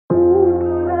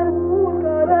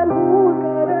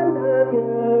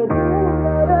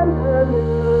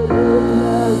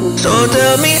So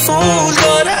tell me who's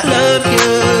gonna love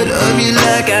you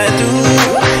like I do?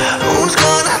 Who's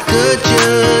gonna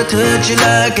touch you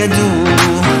like I do?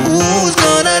 Who's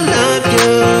gonna love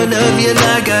you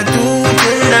like I do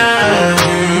tonight,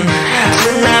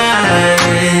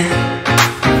 tonight?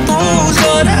 Who's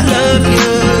gonna love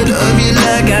you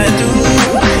like I do?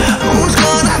 Who's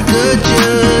gonna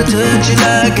touch you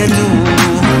like I do?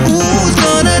 Who's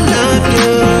gonna love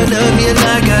you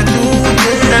like I do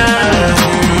tonight,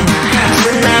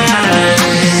 tonight?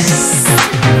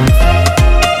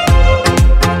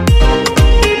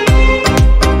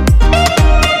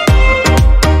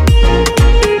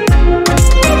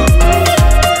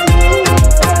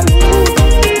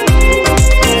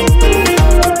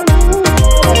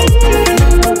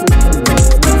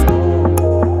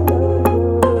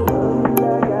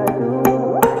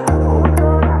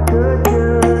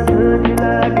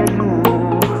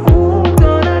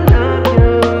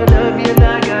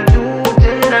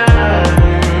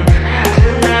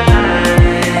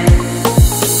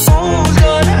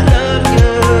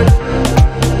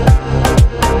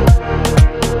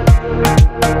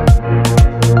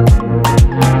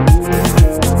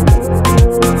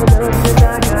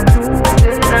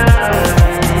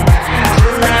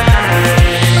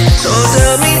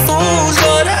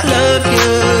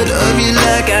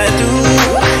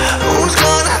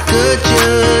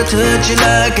 Touch you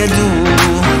like I do.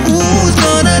 Who's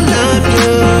gonna love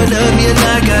you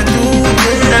like I do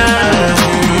tonight,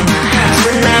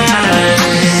 tonight?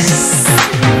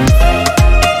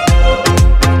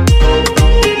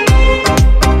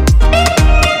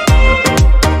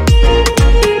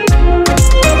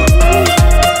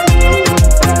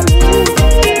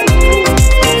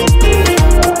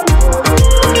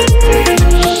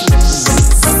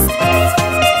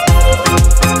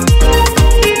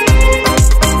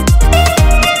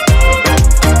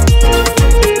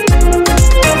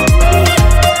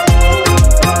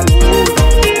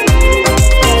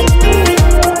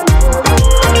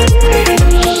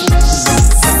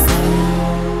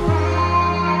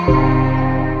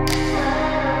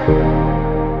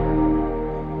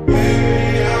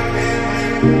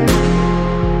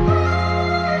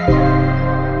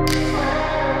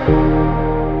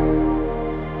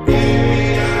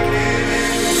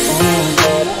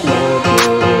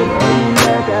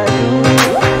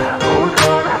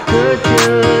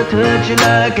 Touch you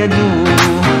like I do.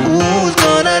 Who's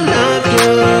gonna love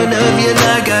you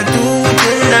like I do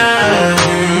tonight,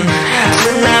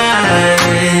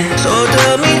 tonight? So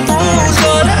tell me who's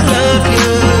gonna love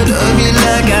you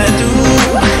like I do?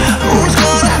 Who's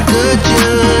gonna touch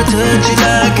you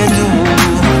like I do?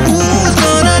 Who's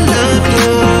gonna love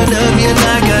you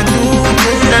like I do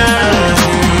tonight,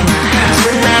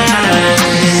 tonight?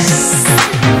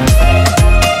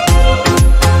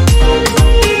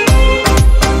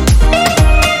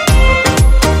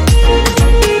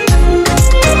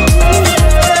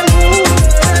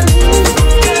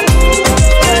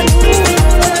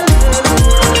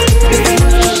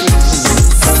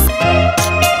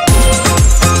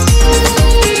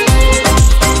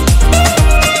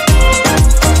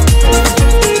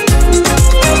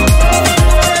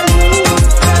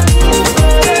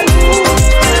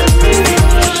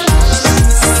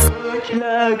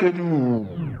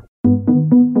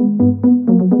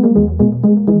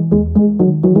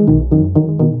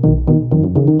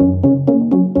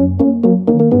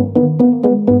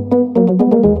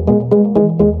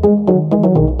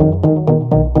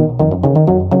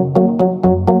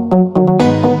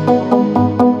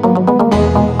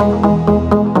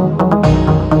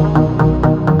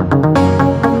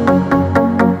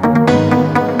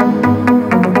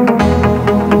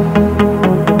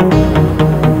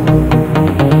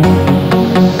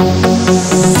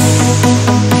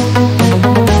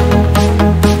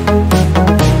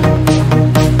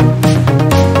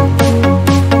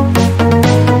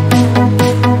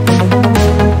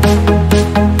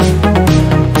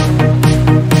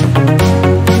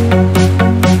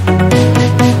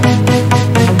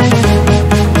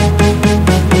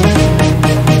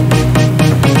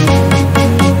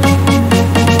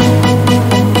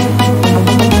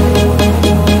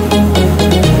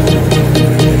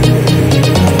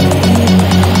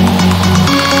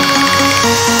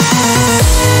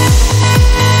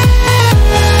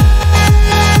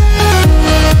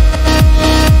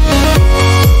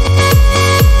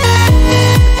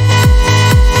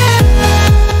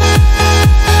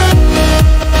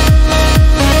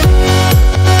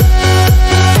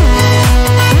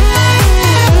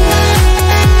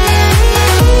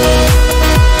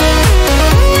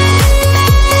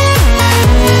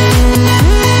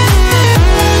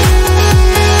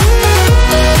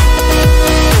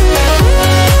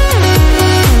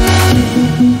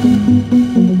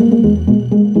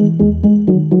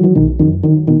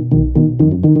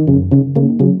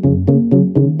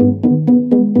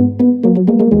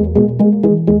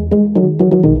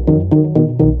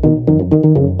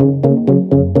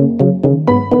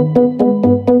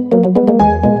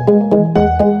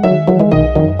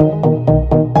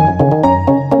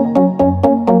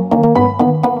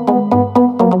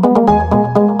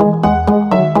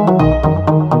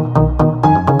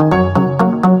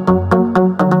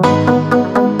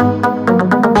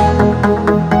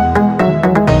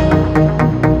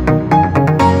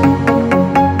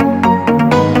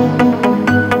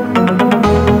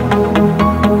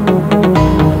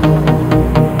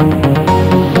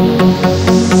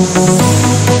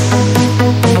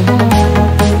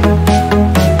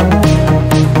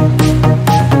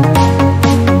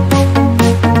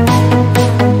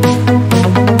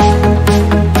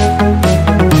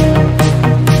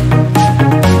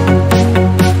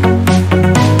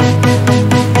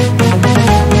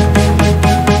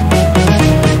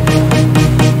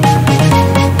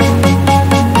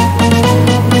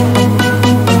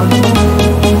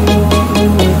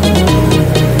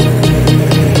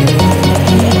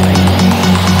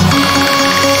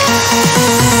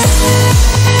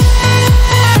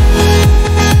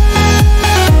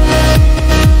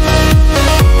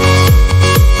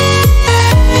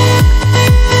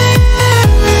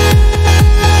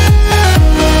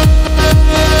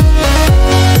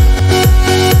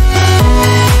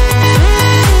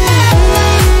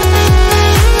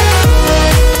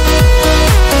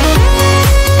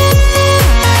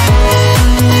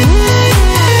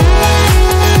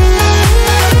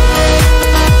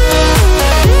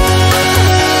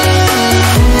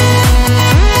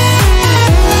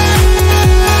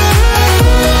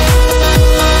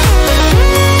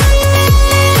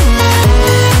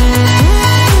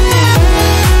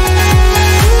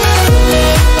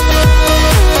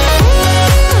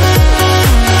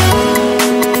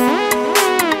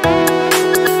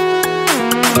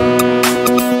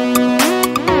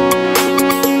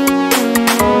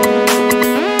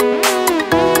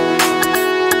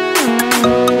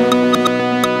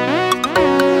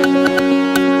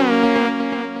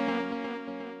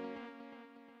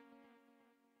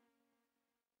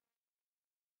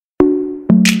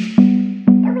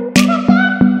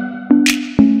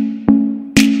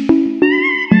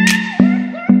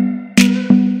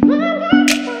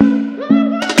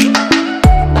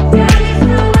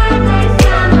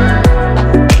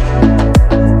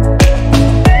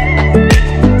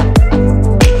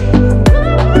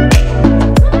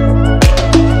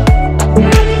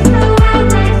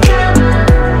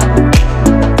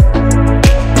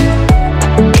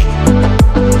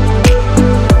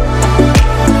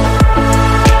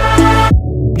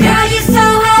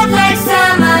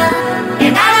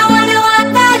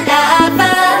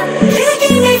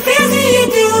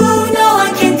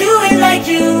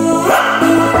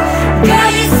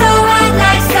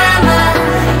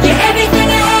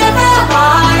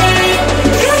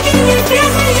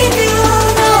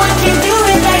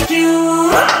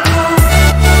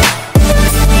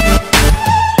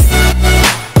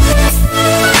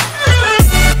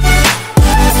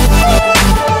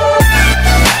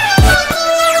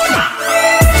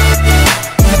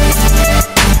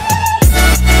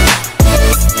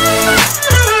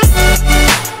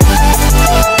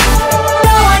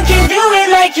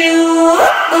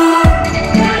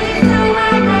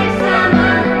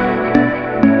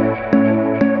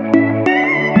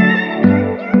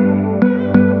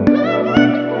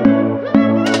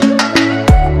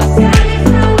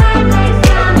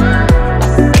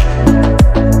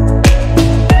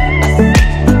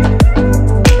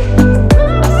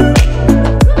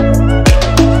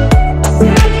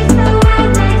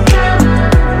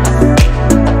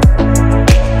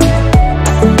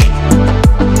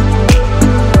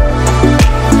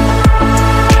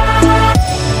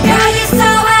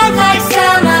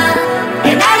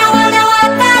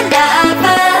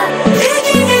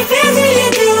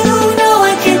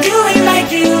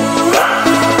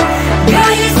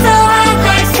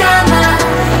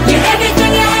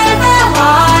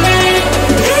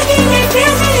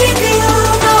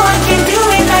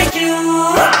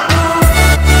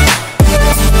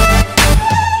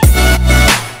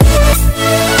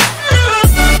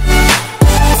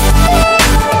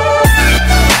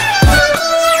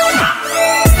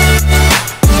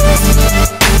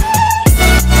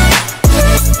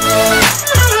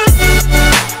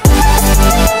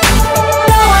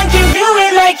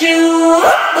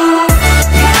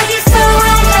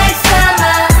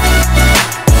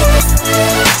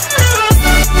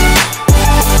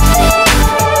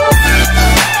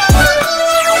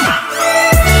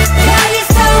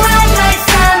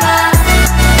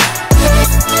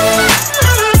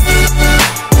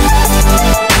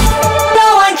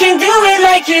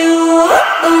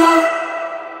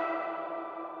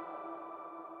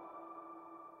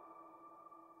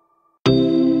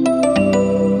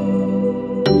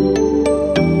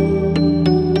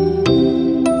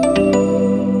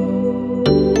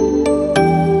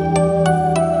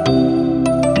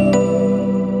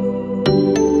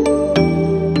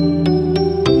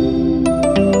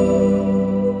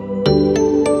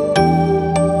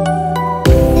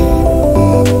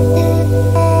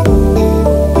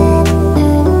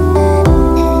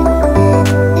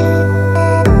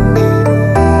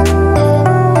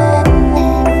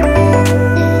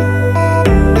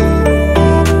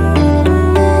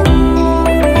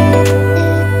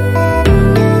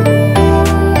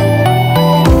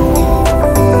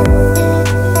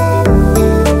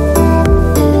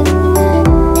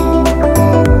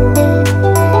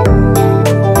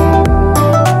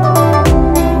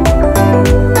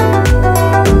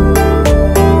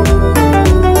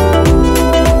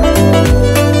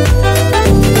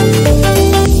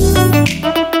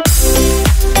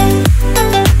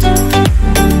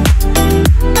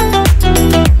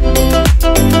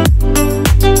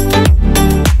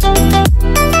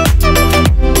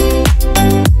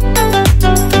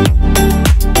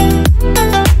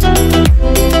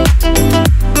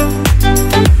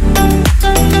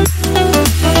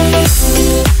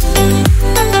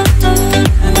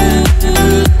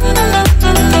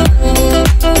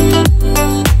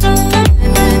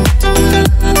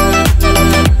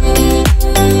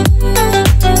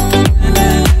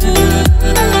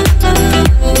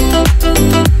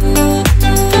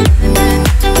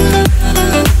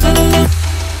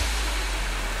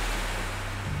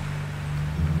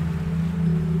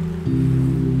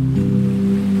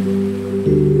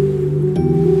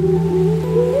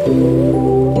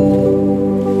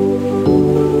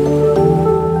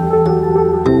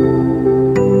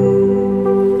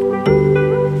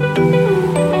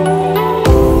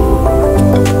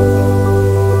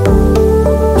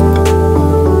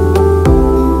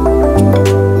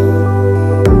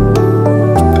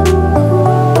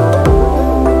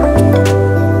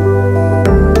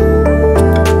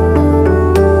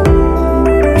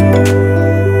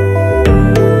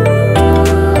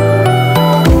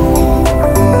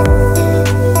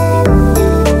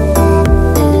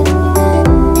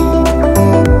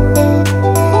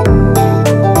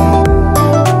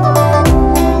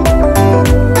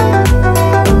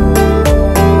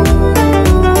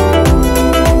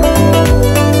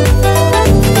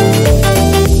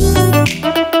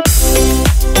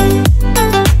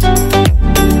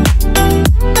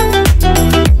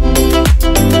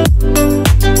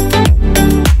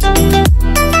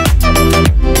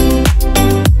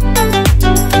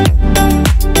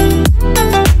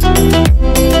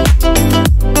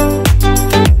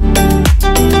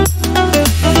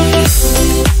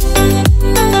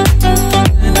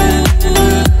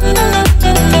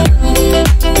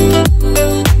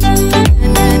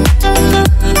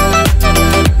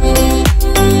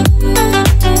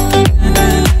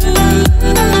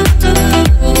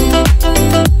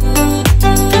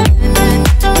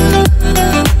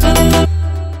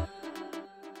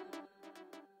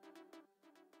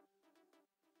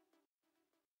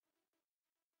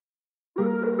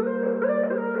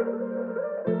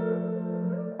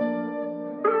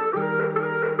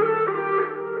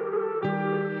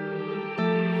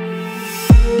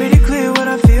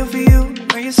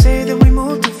 you say that we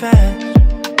move too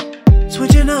fast.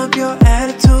 Switching up your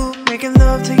attitude, making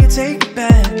love till you take it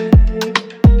back.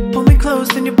 Pull me close,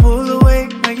 then you pull away.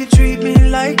 Now you treat me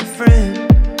like a friend.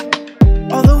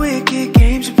 All the wicked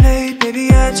games you play, baby,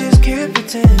 I just can't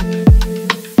pretend.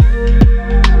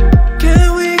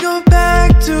 Can we go back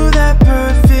to that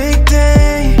perfect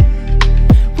day?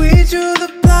 We drew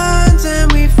the blinds and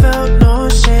we felt no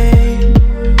shame.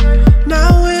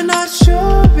 Now we're not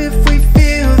sure if we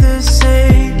feel the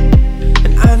same.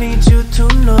 And I need you to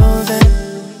know that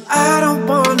I don't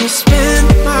wanna spend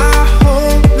my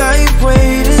whole life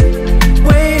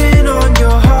waiting on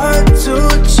your heart to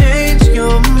change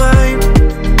your mind.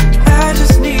 I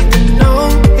just need to know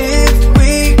if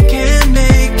we can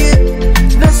make it.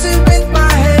 It's messing with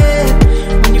my head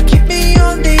when you keep me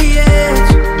on the edge.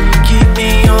 Keep me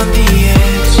on the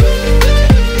edge.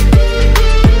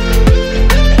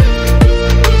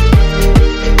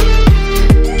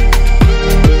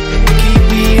 Keep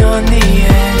me on the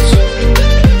edge.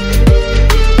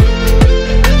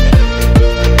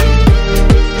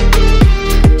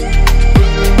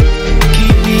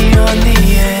 Keep me on the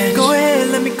edge. Go ahead,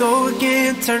 let me go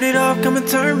again. Turn it off, come and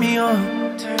turn me on.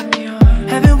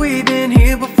 Haven't we been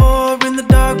here before, in the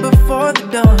dark before the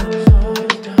dawn?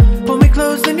 Pull me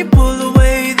close, then you pull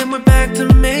away, then we're back to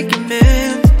making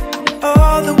amends.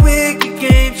 All the wicked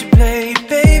games you play,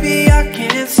 baby, I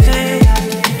can't stay.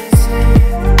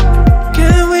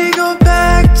 Can we go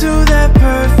back to that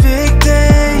perfect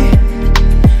day?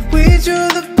 We drew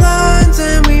the blinds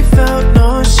and we felt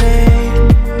no shame.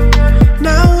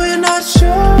 Now we're not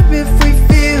sure if we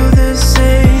feel the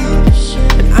same.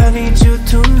 And I need you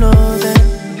to know that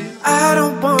I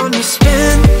don't wanna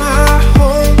spend my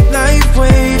whole life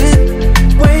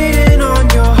waiting on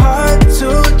your heart to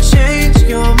change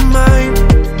your mind.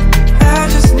 I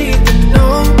just need to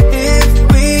know if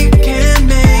we can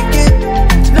make it.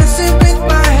 It's messing with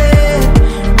my head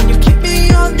when you keep me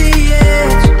on the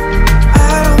edge.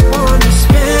 I don't wanna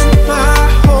spend my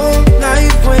whole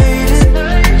life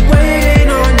waiting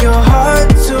on your heart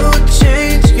to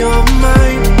change your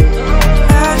mind.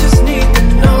 I just need to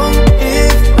know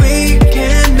if we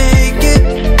can make it.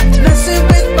 It's messing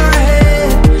with my head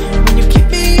when you keep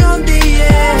me on the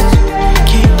edge.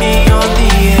 Keep me on the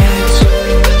edge.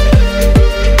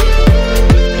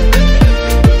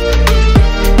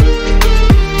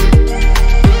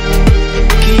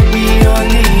 Keep me on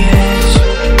the edge.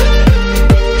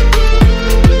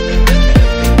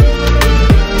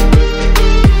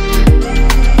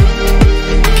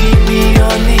 Keep me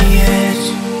on the edge.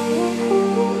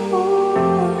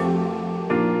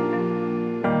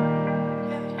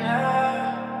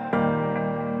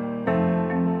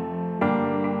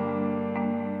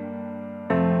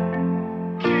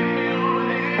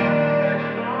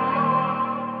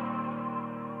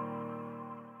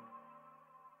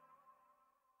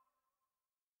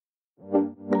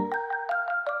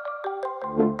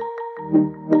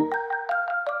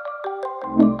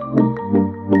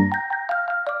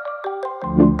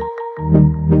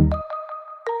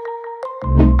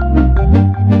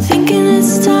 Thinking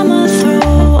it's time I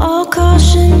throw all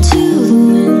caution to the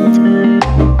wind.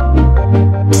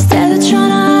 Instead of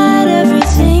trying to hide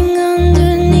everything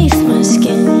underneath my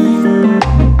skin.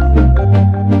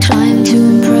 Trying to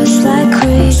impress like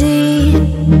crazy.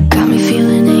 Got me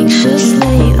feeling anxious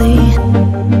lately.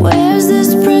 Where's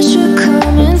this pressure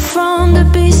coming from to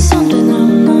be something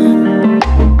I'm not?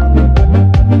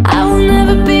 I will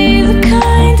never be the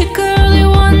kind of girl you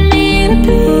want me to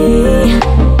be.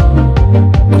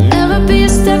 I'll never be a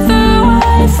step further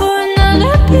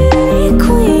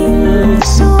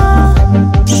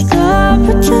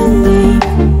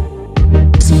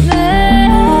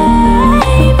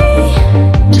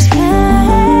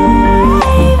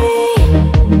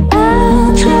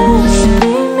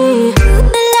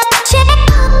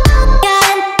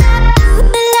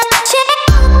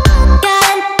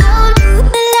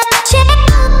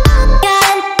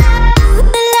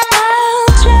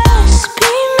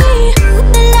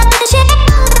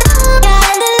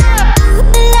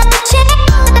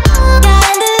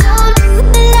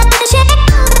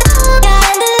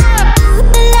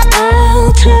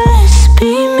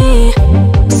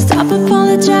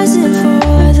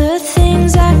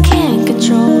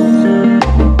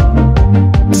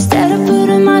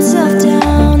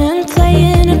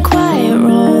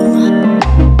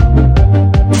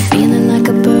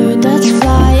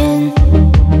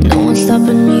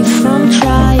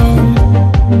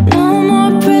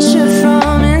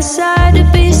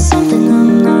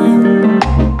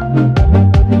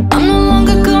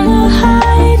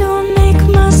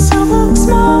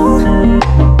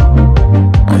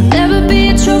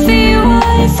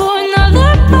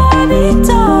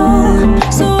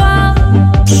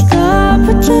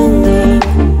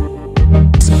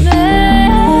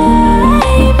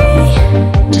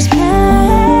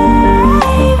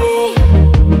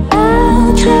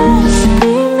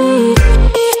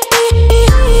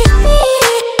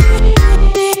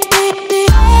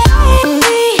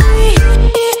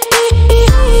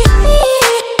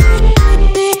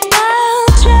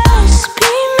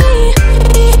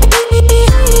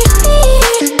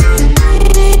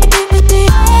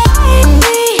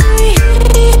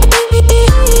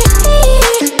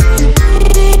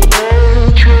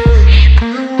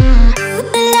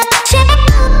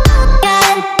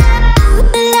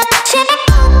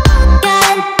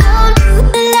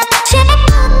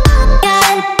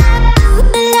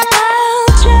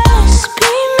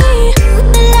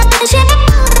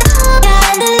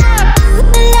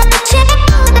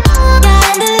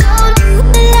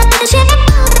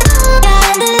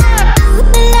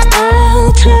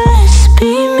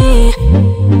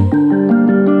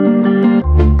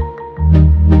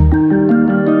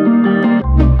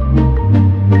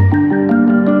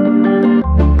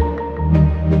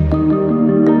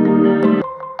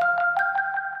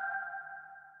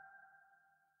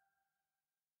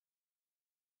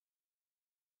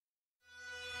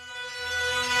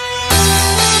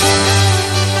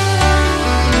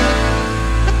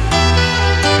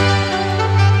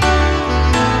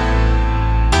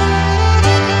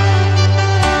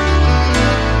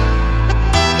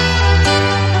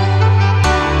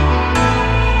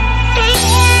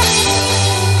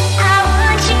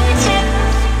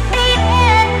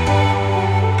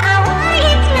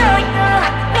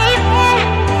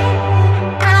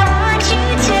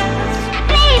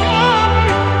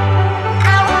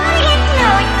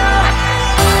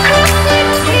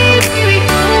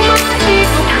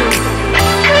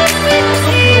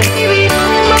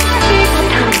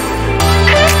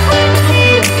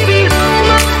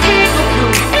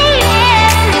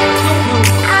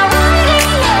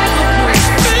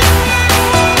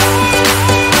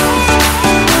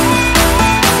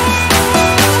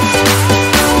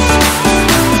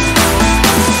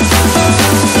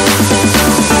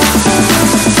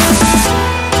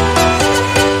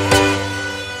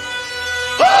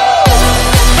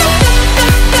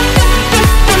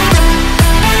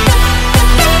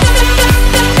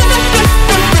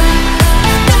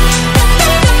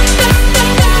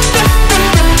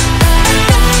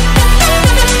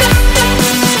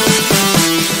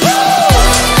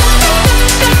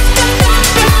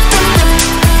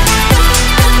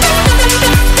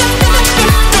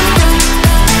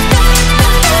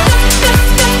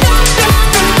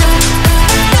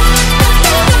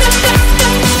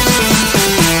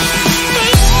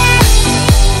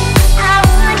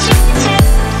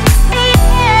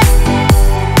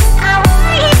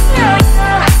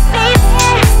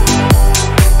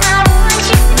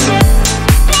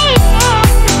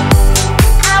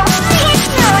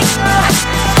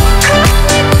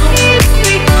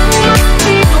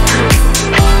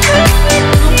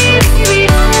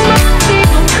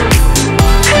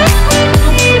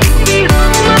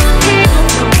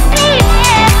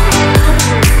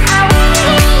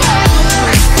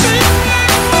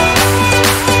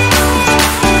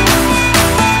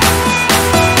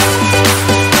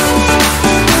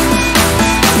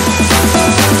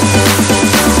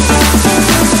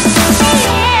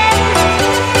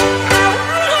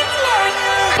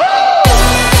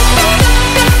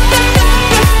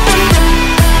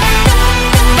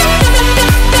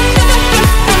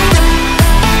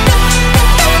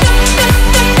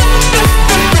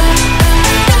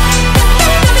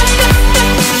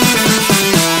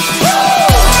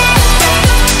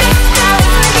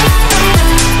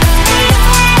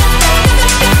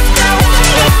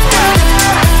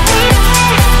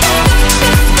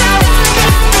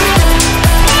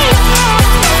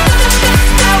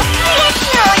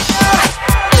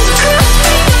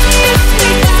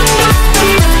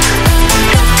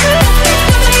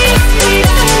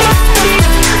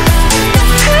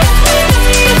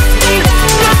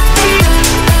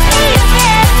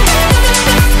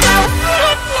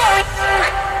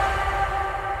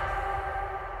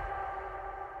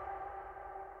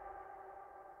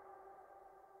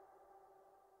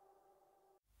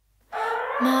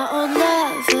My old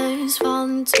lovers fall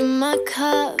into my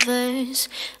covers,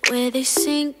 where they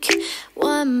sink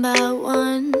one by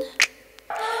one.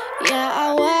 Yeah,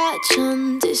 I watch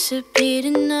them disappear to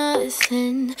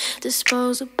nothing,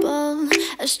 disposable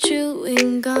as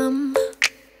chewing gum.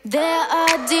 There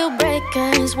are deal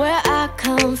breakers where I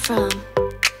come from.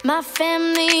 My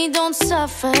family don't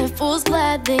suffer, fools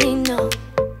glad they know.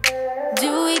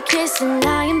 Do we kiss and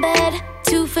lie in bed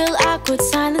to fill awkward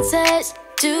silences?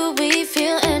 Do we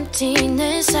feel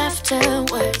emptiness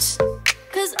afterwards?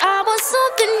 Cause I want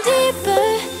something deeper.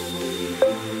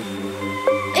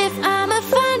 If I'ma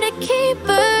find a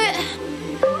keeper,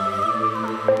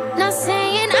 not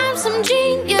saying I'm some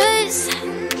genius,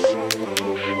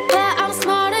 but I'm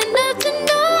smart enough to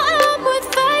know I'm worth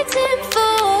fighting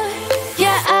for.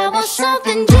 Yeah, I want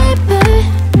something deeper.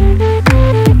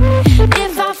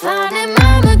 If I find him,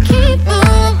 I'ma keep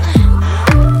him.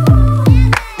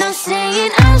 Not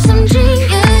saying I'm some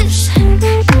genius,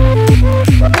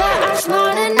 but I'm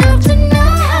smart enough to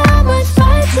know I'm worth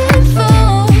fighting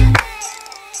for.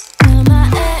 Well, my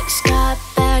ex got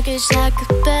baggage like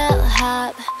a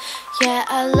bellhop. Yeah,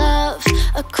 I love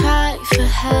a cry for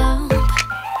help,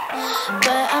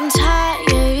 but I'm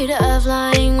tired of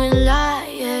lying with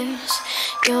liars.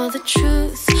 You're the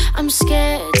truth, I'm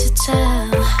scared to tell.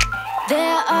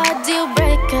 There are deal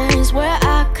breakers where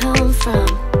I come from.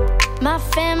 My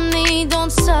family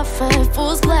don't suffer,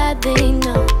 fools glad they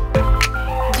know.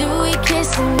 Do we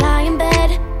kiss and lie in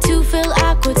bed to fill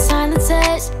awkward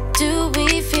silences? Do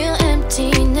we feel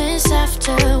emptiness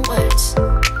afterwards?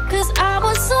 Cause I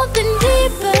want something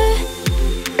deeper.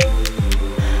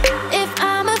 If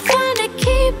I'ma find a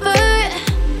keeper,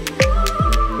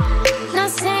 not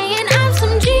saying I'm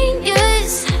some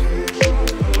genius,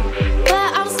 but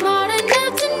I'm smart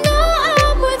enough to know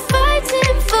I'm worth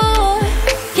fighting for.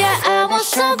 Yeah, I want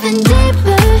something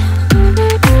deeper.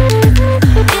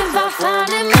 If I find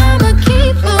him, I'ma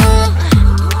keep him.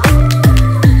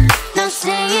 Not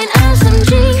saying I'm some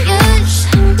genius,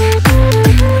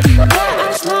 but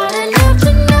I'm smart enough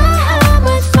to know I'm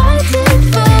worth fighting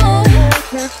for.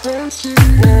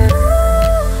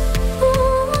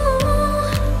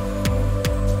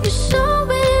 You're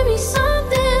showing me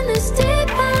something that's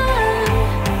deeper.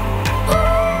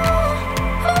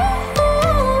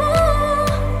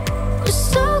 We're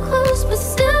so close, but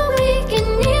still we get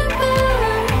nearer.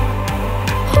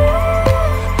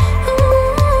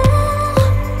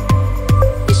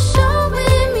 You're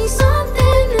showing me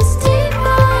something that's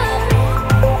deeper.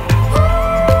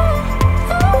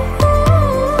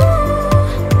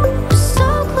 We're so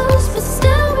close, but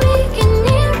still we get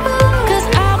nearer. Cause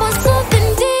I want something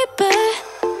deeper.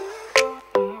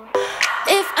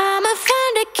 If I'ma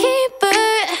find a keeper,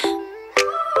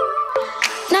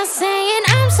 not saying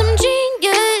I'm some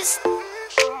genius,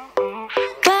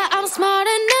 but I'm smart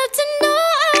enough to know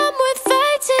I'm worth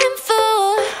fighting for.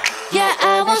 Yeah, I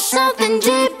want something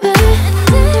deeper.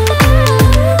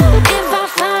 If I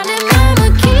find him, I'ma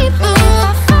keep him.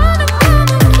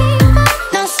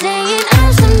 Not saying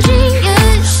I'm some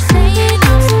genius,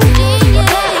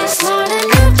 but I'm smart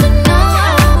enough to know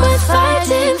I'm worth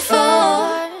fighting for.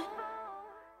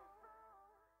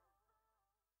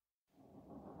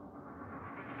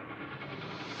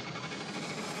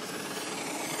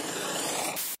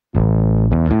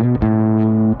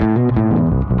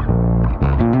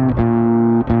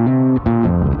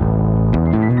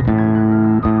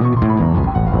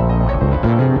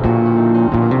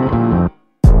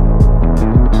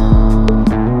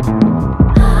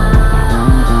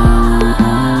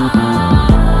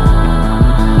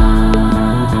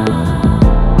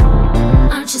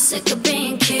 Aren't you sick of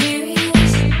being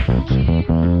curious?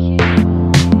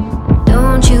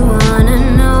 Don't you wanna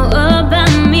know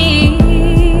about me?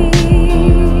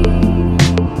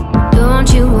 Don't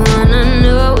you wanna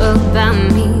know about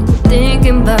me?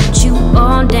 Thinking about you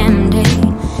all damn day.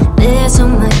 There's so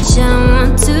much I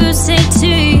want to say to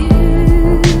you.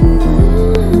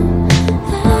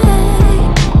 Hey,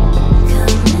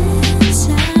 come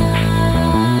inside.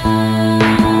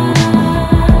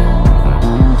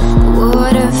 The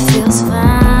water feels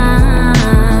fine.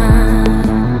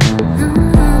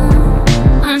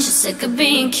 Aren't you sick of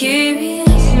being curious?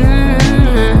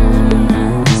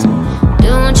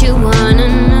 Don't you wanna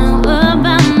know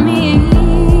about me?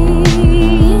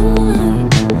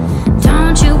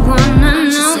 Don't you wanna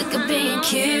know? Sick of being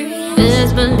curious.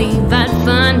 Best believe I'd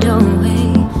find a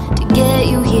way to get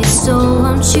you here, so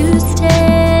won't you stay?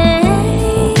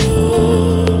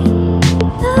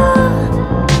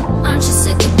 Aren't you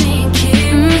sick of being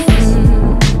curious?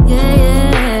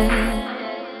 Yeah.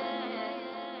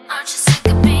 Aren't you sick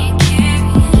of being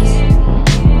curious?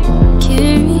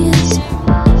 Curious.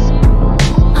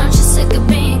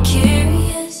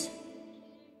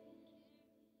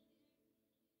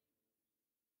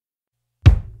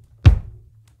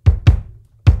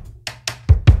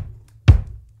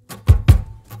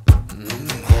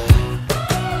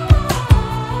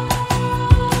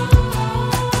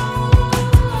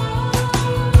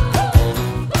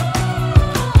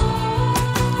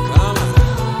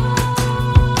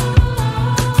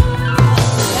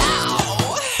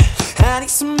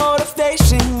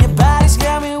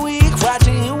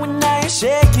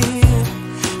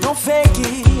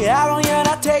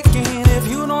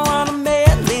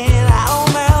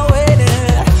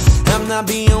 not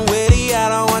being witty, I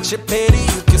don't want your pity.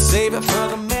 You can save it for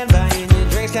the man, buying your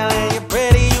drinks, calling you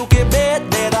pretty. You can bet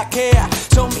that I care,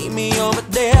 so meet me over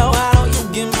there. Why don't you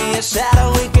give me a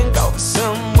shadow, we can go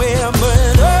somewhere.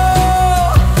 But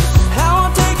oh, I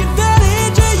won't take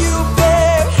advantage of you,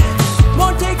 babe.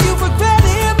 Won't take you for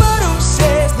granted, but who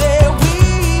says that we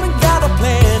even got a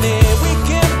plan? And we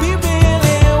can be real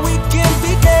and we can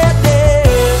be candid.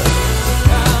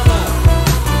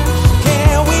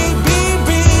 Can we be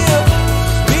real,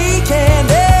 be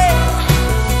candid?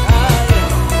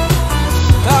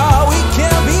 Oh, we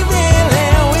can be real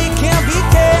and we can be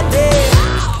candid.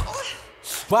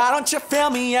 Why don't you fill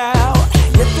me out?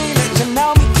 You think that you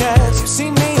know me cause you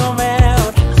see me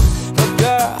around. But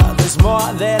girl, there's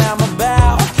more that I'm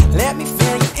about. Let me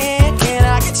fill you in, can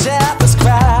I get you out this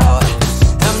crowd?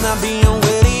 I'm not being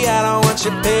witty, I don't want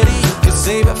your pity. You can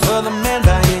save it for the man,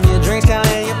 buying your drinks,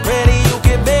 calling you pretty. You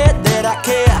can bet that I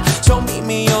care, so meet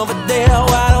me over there.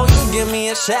 Why don't you give me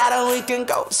a shadow, we can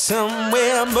go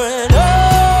somewhere. But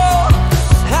oh,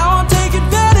 I won't take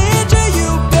advantage of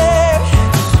you, babe.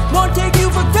 Won't take you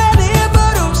for granted,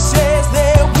 but who says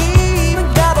that we even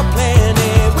got a plan?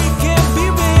 And we can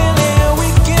be real and we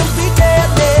can be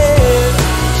candid.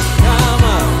 Come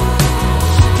on,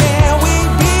 can we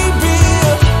be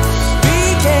real,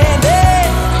 be candid?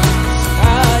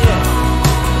 Oh yeah,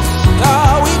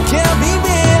 oh we can be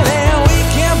real and we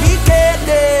can be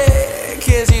candid.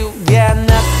 Cause you got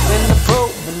nothing to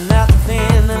prove and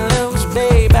nothing to lose,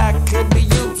 babe. I could be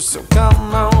you, so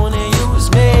come on and use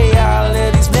me. All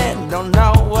of these men don't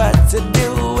know what to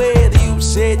do with you.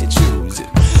 Said you choose it,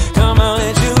 come on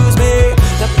and choose me.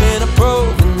 Nothing to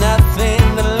prove and nothing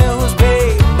to lose,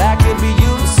 babe. I could be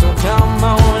you, so come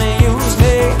on and use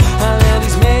me. All of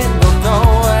these men don't know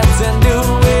what to do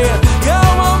with.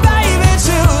 Come on, baby,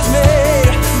 choose me.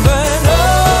 But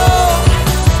oh,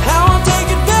 I won't take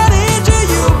advantage of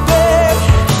you, babe.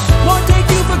 Won't take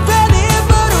you for granted,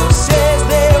 but who says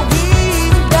that we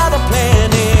even got a plan?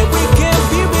 And we can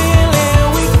be real and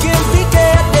we can be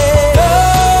candid.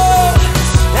 Oh,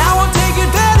 I won't take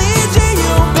advantage of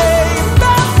you, babe.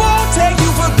 I won't take you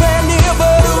for granted,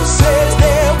 but who says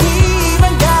that we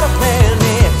even got a plan?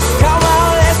 And come on,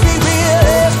 let's be real,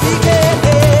 let's be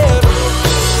candid.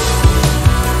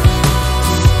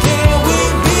 Can we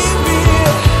be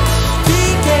real, be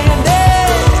candid?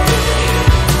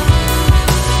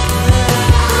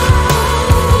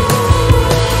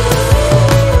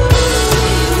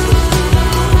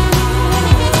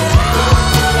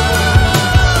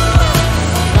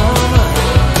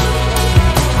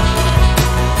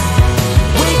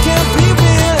 We can be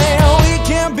real and we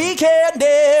can be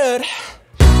candid.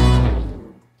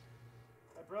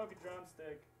 I broke a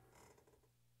drumstick.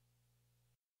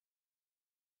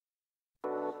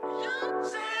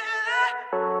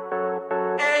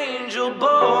 Angel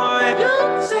boy, you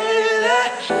say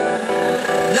that.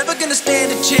 Never gonna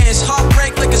stand a chance.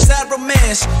 Heartbreak like a sad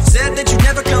romance. Said that you'd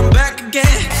never come back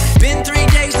again. Been 3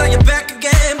 days, now you're back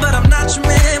again. But I'm not your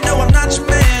man, no, I'm not your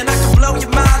man. I can blow your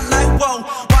mind like whoa.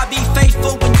 Why be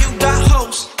faithful when you got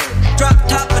hoes? Drop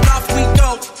top and off we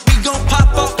go. We gon'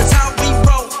 pop off, that's how we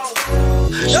roll.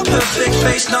 Your perfect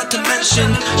face, not to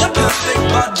mention your perfect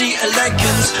body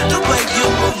elegance. The way you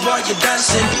move while you're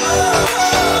dancing.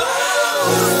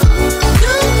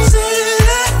 You say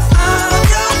that I'm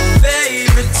your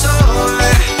favorite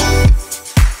toy,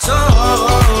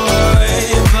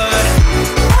 but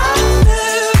I'll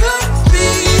never be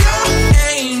your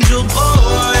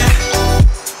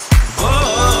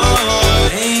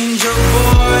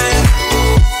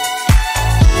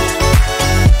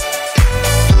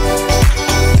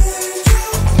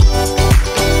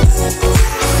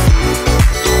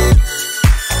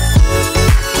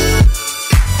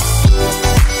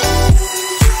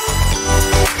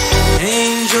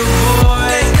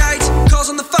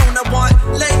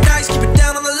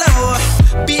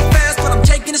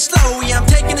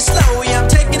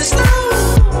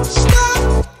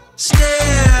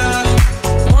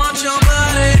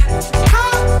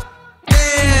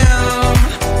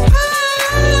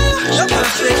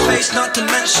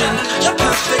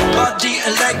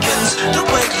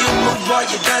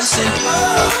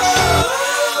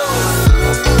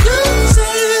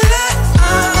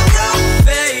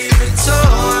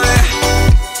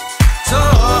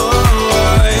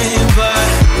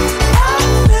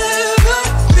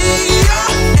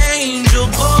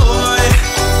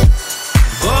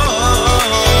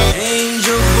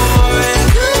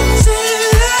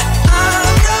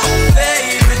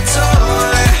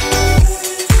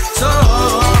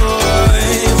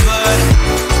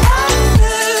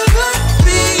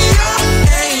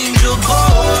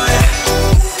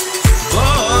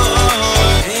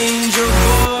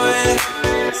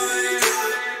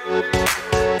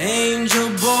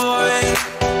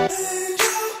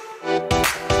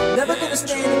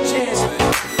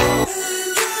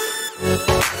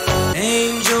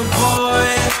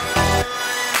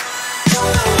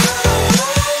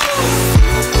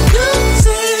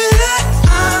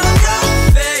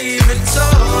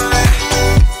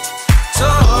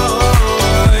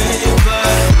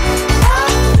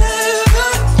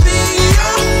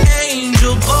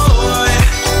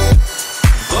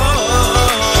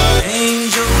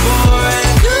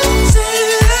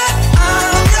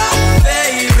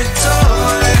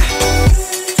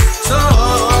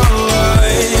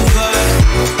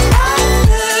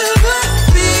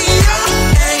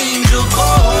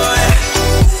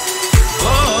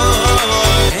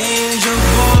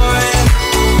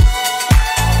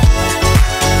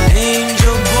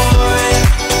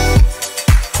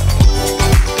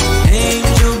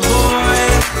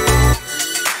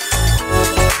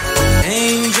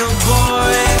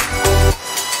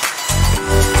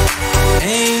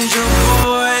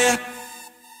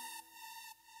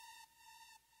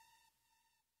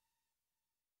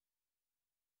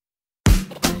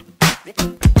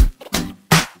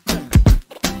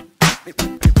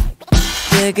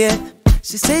Dig it.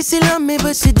 She say she love me,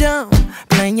 but she don't.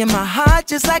 Playing my heart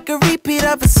just like a repeat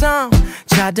of a song.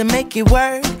 Tried to make it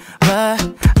work, but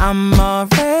I'm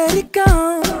already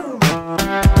gone.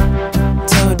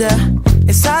 Told her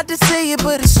it's hard to say it,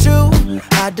 but it's true.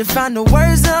 Hard to find the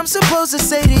words that I'm supposed to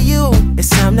say to you. It's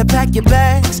time to pack your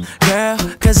bags, girl,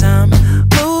 cause I'm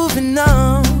moving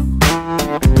on.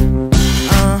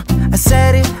 I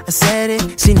said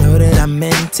it, she know that I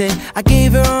meant it. I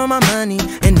gave her all my money,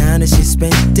 and now that she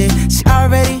spent it, she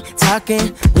already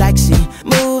talking like she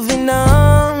moving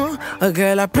on. Oh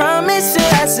girl, I promise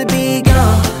it has to be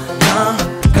gone, gone,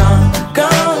 gone,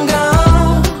 gone,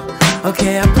 gone.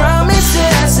 Okay, I promise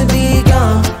it has to be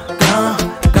gone, gone,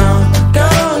 gone,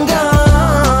 gone,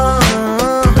 gone.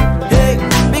 Hey,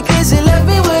 because you left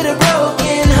me with a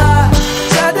broken heart.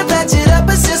 Tried to patch it up,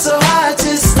 but it's just so hard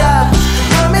to stop.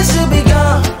 Promise you'll be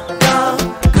gone, gone,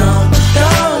 gone,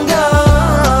 gone,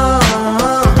 gone.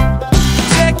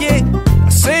 Check it, I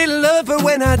say love her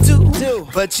when I do,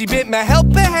 but she bit my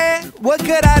helping hand. What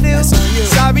could I do?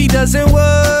 Sorry doesn't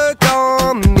work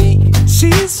on me.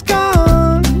 She's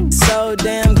gone, so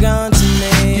damn gone to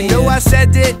me. You know I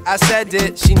said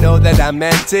it, she know that I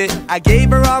meant it. I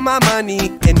gave her all my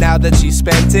money, and now that she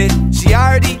spent it, she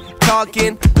already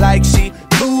talking like she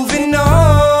moving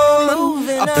on.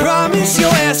 I promise your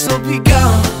ass will be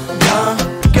gone, gone,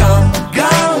 gone,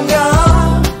 gone,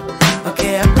 gone.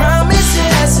 Okay, I promise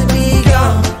it has to be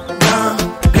gone, gone,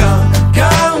 gone,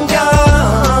 gone,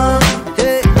 gone.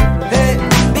 Hey, hey,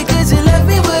 because you left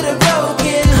me with a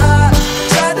broken heart.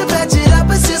 Tried to patch it up,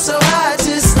 but it's just so hard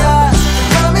to start.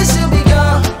 Promise you'll be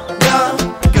gone, gone,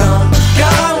 gone,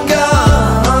 gone, gone.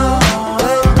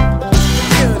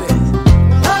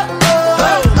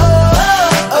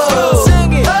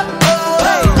 Sing it.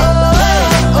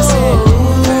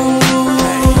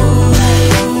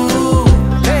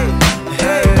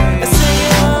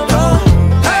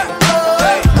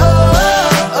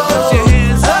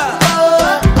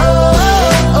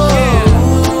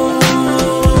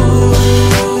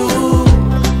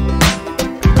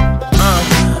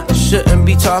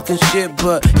 talking shit,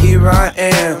 but here I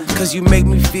am. Cause you make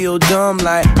me feel dumb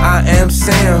like I am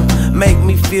Sam. Make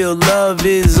me feel love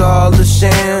is all a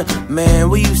sham. Man,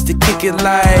 we used to kick it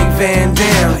like Van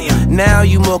Damme. Now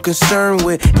you more concerned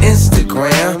with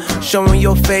Instagram. Showing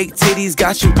your fake titties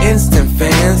got you instant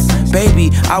fans.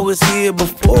 Baby, I was here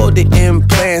before the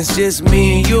implants. Just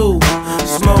me and you,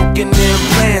 smoking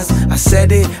implants. I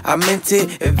said it, I meant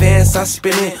it. Advance, I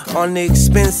spent it on the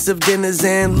expensive dinners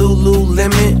and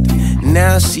Lululemon.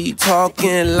 Now she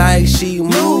talking like she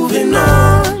moving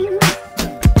on.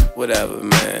 Whatever,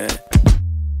 man.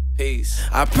 Peace.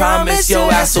 I promise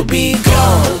your ass will be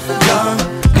gone, gone,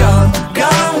 gone,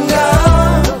 gone,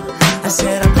 gone. I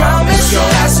said I promise your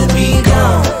ass will be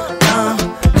gone, gone,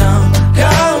 gone,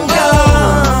 gone,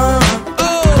 gone.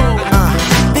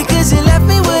 Because you left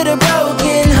me with a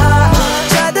broken heart.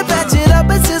 Tried to patch it up,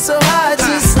 but it's so hard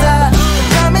to stop.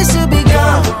 Promise you'll be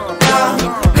gone, gone,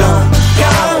 gone,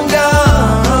 gone,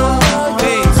 gone.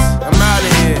 Peace. I'm out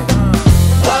of here.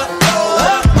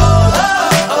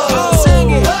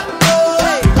 Sing it.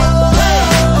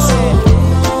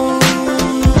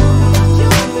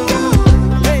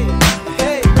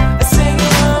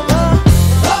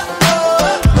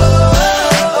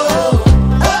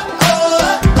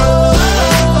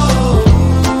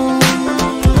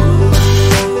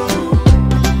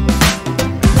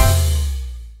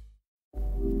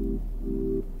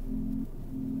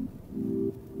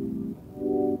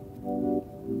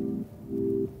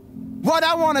 What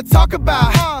I wanna talk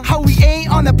about, how we ain't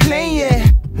on the plane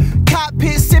yet.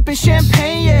 Cockpit sipping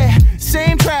champagne, yeah.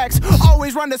 Same tracks,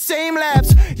 always run the same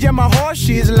laps. Yeah, my horse,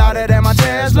 she's louder than my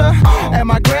Tesla. And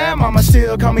my grandmama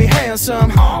still call me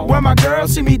handsome. When my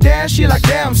girls see me dance, she like,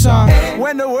 damn, son.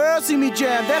 When the world see me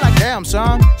jam, they like, damn,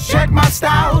 son. Check my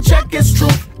style, check its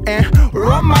truth. And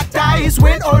roll my dice,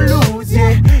 win or lose,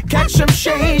 yeah. Catch some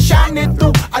shade, shining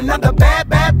through. Another bad,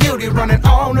 bad beauty running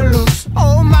on the loose.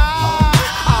 Oh my,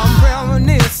 I'm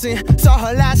reminiscing. Saw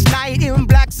her last night in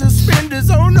black suspenders,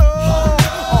 oh no.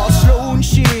 All slow and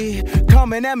shit,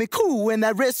 coming at me cool in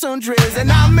that wrist on drizz.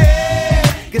 And I may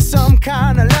get some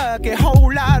kind of luck, a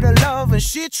whole lot of love. And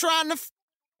she trying to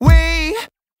wait,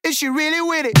 is she really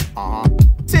with it?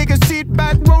 Take a seat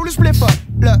back, roll a split up.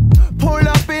 Look, pull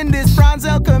up in this bronze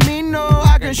El Camino.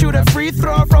 I can shoot a free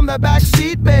throw from the back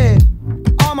seat, babe.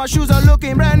 All my shoes are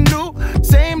looking brand new.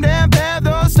 Same damn pair,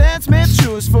 those Stan Smith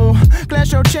shoes, fool.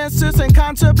 Clash your chances and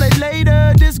contemplate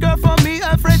later. This girl for me,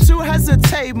 afraid to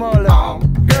hesitate more.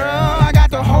 Girl, I got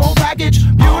the the whole package.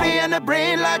 Beauty and the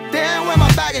brain, like damn, where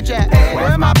my baggage at?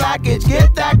 Where my baggage?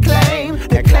 Get that claim.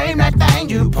 They claim that thing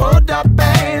you pulled up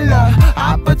ain't love.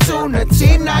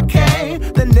 Opportunity not came.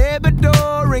 The neighbor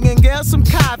door ringing, get some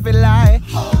coffee like.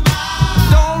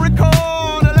 Don't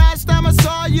recall the last time I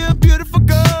saw you, beautiful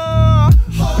girl.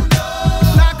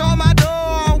 Knock on my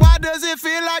door, why does it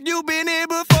feel like you've been here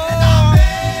before?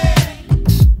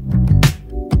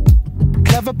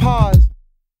 Clever pause.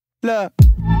 Look.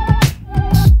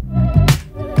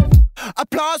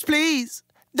 Applause, please.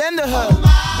 Then the hug.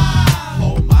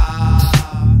 Oh my.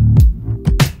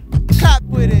 Clap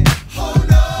with it. Oh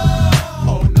no.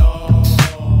 Oh no.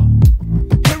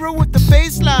 Hit her with the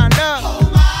baseline. Up. Oh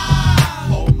my.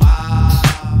 Oh my.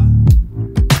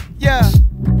 Yeah.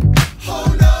 Oh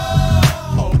no.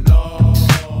 Oh no.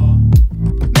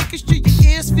 Making sure your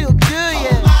ears feel good,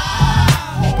 yeah.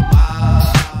 Oh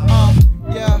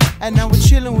my. Yeah. And now we're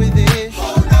chilling with it.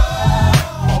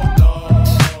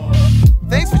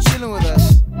 Thanks for chilling with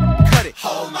us. Cut it.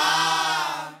 Oh my.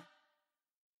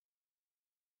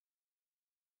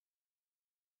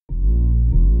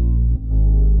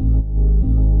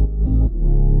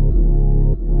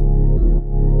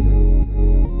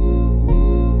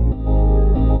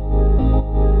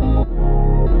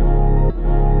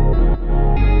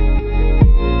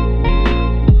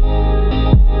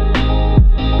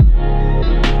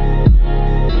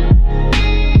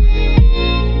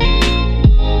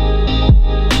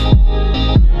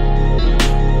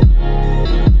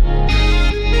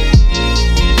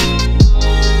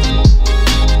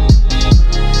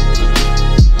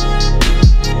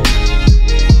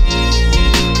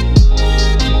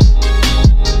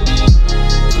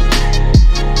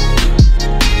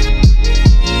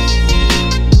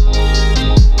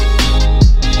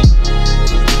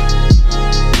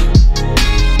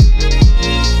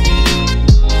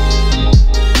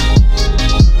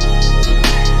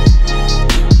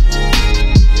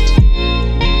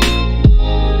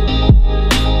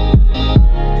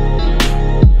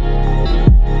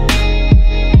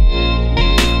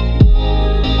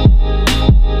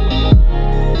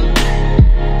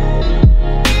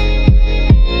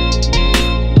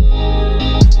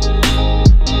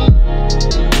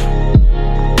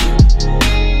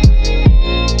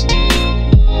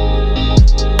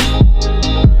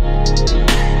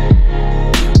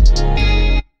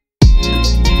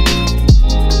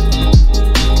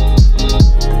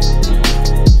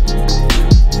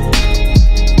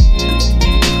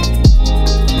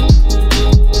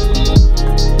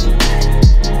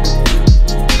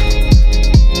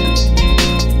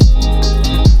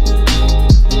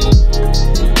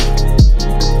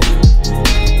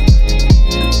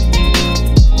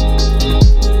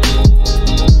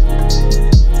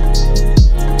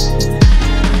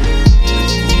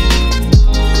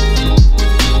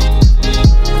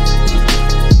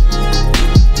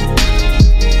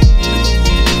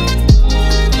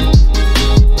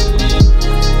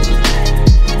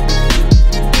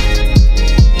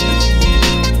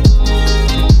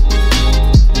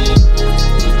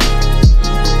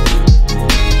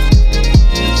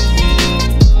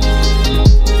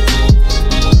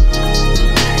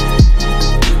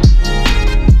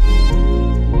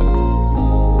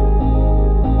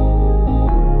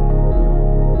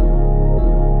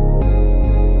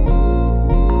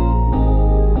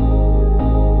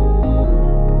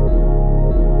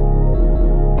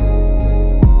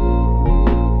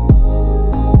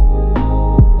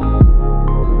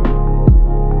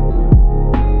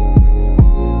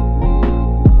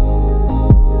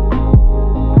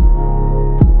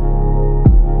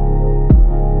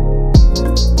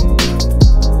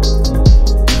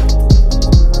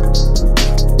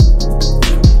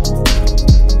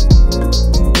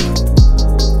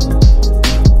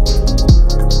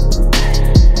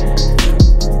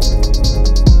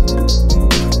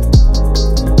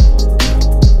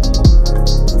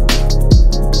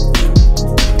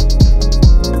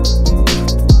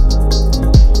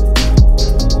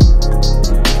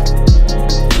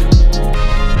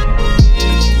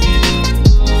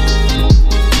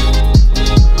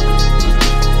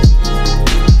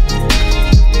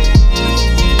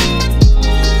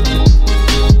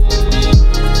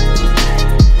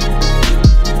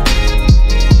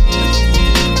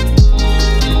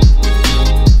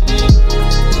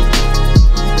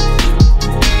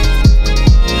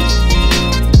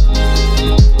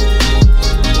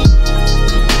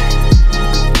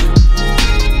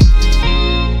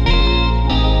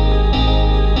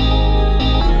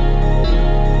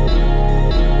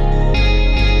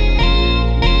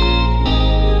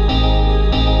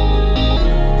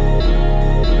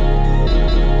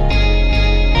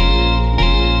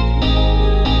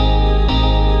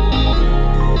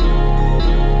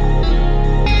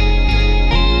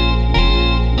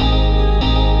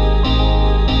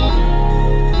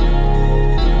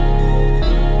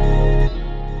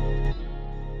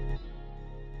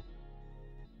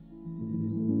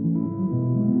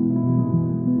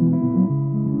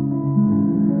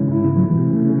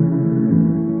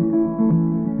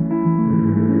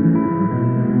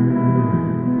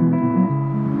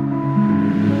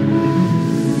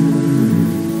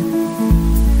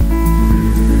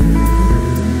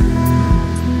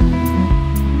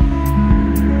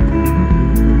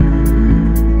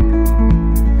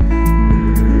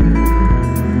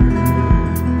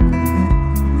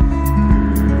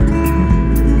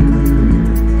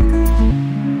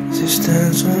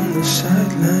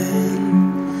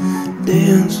 line,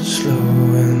 dances slow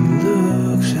and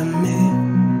looks at me.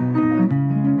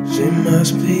 She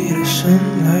must be the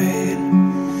sunlight,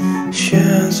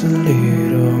 shines a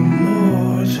little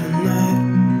more tonight.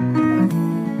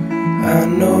 I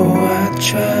know I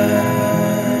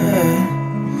tried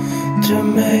to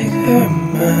make her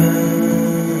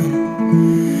mine,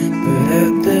 but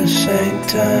at the same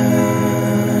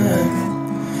time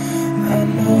I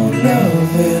know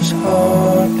love is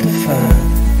hard.